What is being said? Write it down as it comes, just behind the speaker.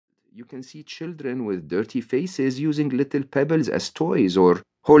you can see children with dirty faces using little pebbles as toys or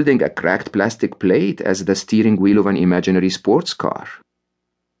holding a cracked plastic plate as the steering wheel of an imaginary sports car.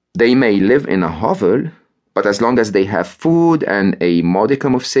 They may live in a hovel, but as long as they have food and a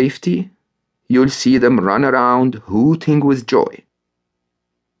modicum of safety, you'll see them run around hooting with joy.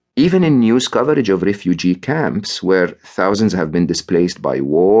 Even in news coverage of refugee camps, where thousands have been displaced by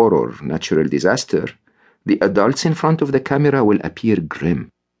war or natural disaster, the adults in front of the camera will appear grim.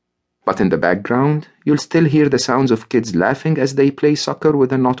 But in the background, you'll still hear the sounds of kids laughing as they play soccer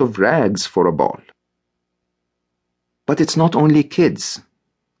with a knot of rags for a ball. But it's not only kids.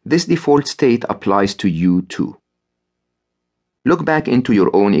 This default state applies to you too. Look back into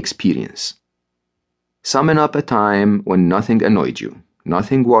your own experience. Summon up a time when nothing annoyed you,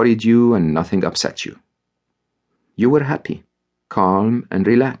 nothing worried you, and nothing upset you. You were happy, calm, and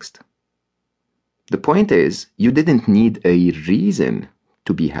relaxed. The point is, you didn't need a reason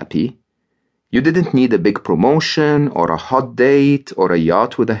to be happy. You didn't need a big promotion or a hot date or a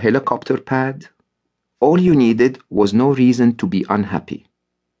yacht with a helicopter pad. All you needed was no reason to be unhappy,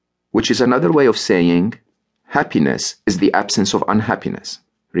 which is another way of saying happiness is the absence of unhappiness.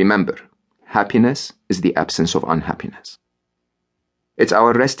 Remember, happiness is the absence of unhappiness. It's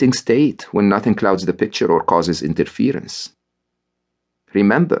our resting state when nothing clouds the picture or causes interference.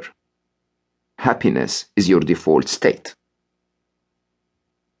 Remember, happiness is your default state.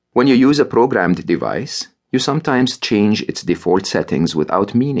 When you use a programmed device, you sometimes change its default settings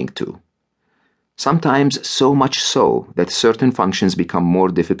without meaning to. Sometimes so much so that certain functions become more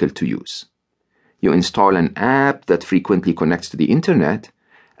difficult to use. You install an app that frequently connects to the internet,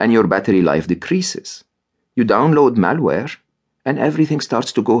 and your battery life decreases. You download malware, and everything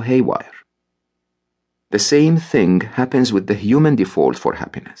starts to go haywire. The same thing happens with the human default for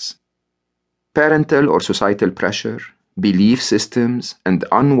happiness. Parental or societal pressure, belief systems, and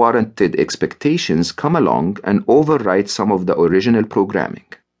unwarranted expectations come along and override some of the original programming.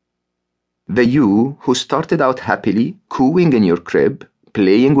 The you who started out happily, cooing in your crib,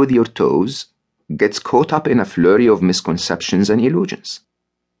 playing with your toes, gets caught up in a flurry of misconceptions and illusions.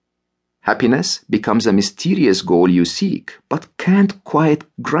 Happiness becomes a mysterious goal you seek, but can't quite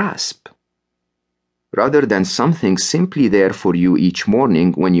grasp, rather than something simply there for you each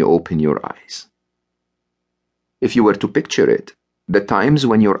morning when you open your eyes. If you were to picture it, the times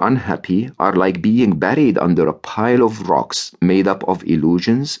when you're unhappy are like being buried under a pile of rocks made up of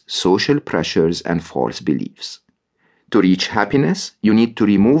illusions, social pressures, and false beliefs. To reach happiness, you need to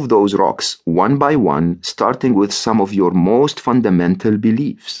remove those rocks one by one, starting with some of your most fundamental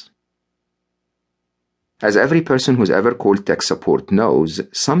beliefs. As every person who's ever called tech support knows,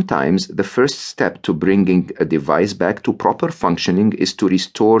 sometimes the first step to bringing a device back to proper functioning is to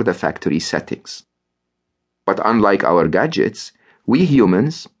restore the factory settings. But unlike our gadgets, we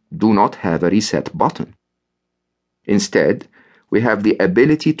humans do not have a reset button. Instead, we have the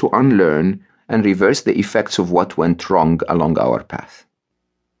ability to unlearn and reverse the effects of what went wrong along our path.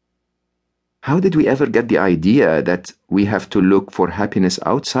 How did we ever get the idea that we have to look for happiness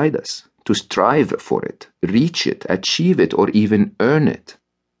outside us, to strive for it, reach it, achieve it, or even earn it?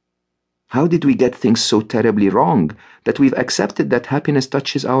 How did we get things so terribly wrong that we've accepted that happiness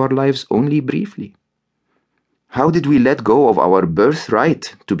touches our lives only briefly? How did we let go of our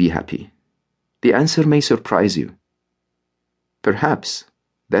birthright to be happy? The answer may surprise you. Perhaps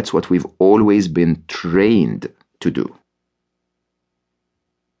that's what we've always been trained to do.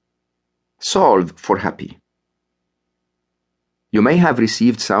 Solve for happy. You may have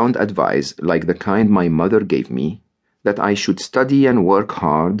received sound advice like the kind my mother gave me, that I should study and work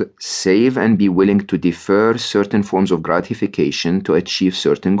hard, save and be willing to defer certain forms of gratification to achieve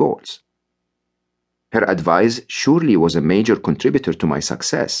certain goals. Her advice surely was a major contributor to my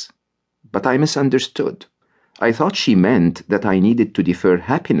success, but I misunderstood. I thought she meant that I needed to defer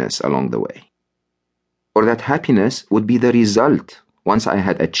happiness along the way, or that happiness would be the result once I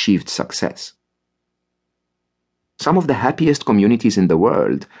had achieved success. Some of the happiest communities in the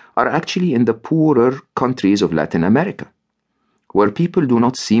world are actually in the poorer countries of Latin America, where people do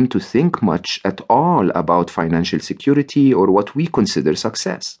not seem to think much at all about financial security or what we consider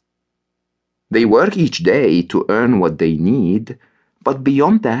success. They work each day to earn what they need, but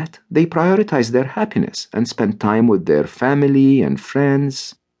beyond that, they prioritize their happiness and spend time with their family and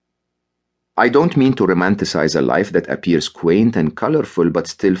friends. I don't mean to romanticize a life that appears quaint and colorful but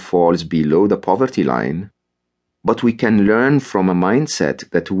still falls below the poverty line, but we can learn from a mindset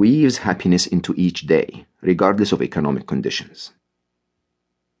that weaves happiness into each day, regardless of economic conditions.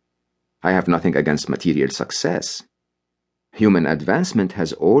 I have nothing against material success. Human advancement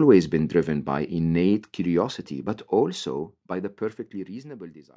has always been driven by innate curiosity, but also by the perfectly reasonable desire